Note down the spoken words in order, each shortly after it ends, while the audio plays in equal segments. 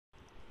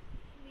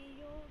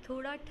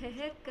थोड़ा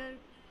ठहर कर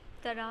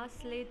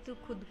तराश ले तू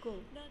खुद को।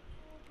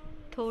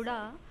 थोड़ा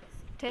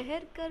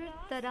ठहर कर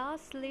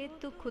तराश ले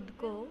तू खुद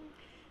को,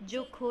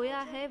 जो खोया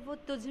है वो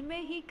तुझ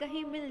में ही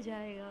कहीं मिल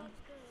जाएगा।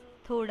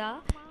 थोड़ा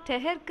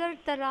ठहर कर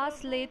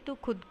तराश ले तू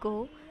खुद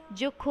को,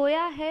 जो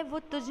खोया है वो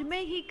तुझ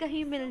में ही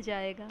कहीं मिल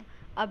जाएगा।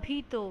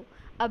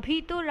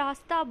 अभी तो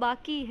रास्ता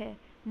बाकी है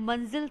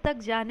मंजिल तक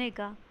जाने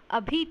का।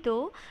 अभी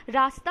तो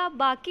रास्ता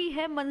बाकी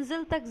है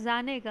मंजिल तक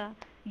जाने का।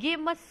 ये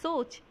मत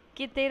सोच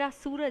कि तेरा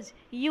सूरज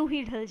यूं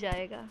ही ढल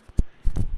जाएगा।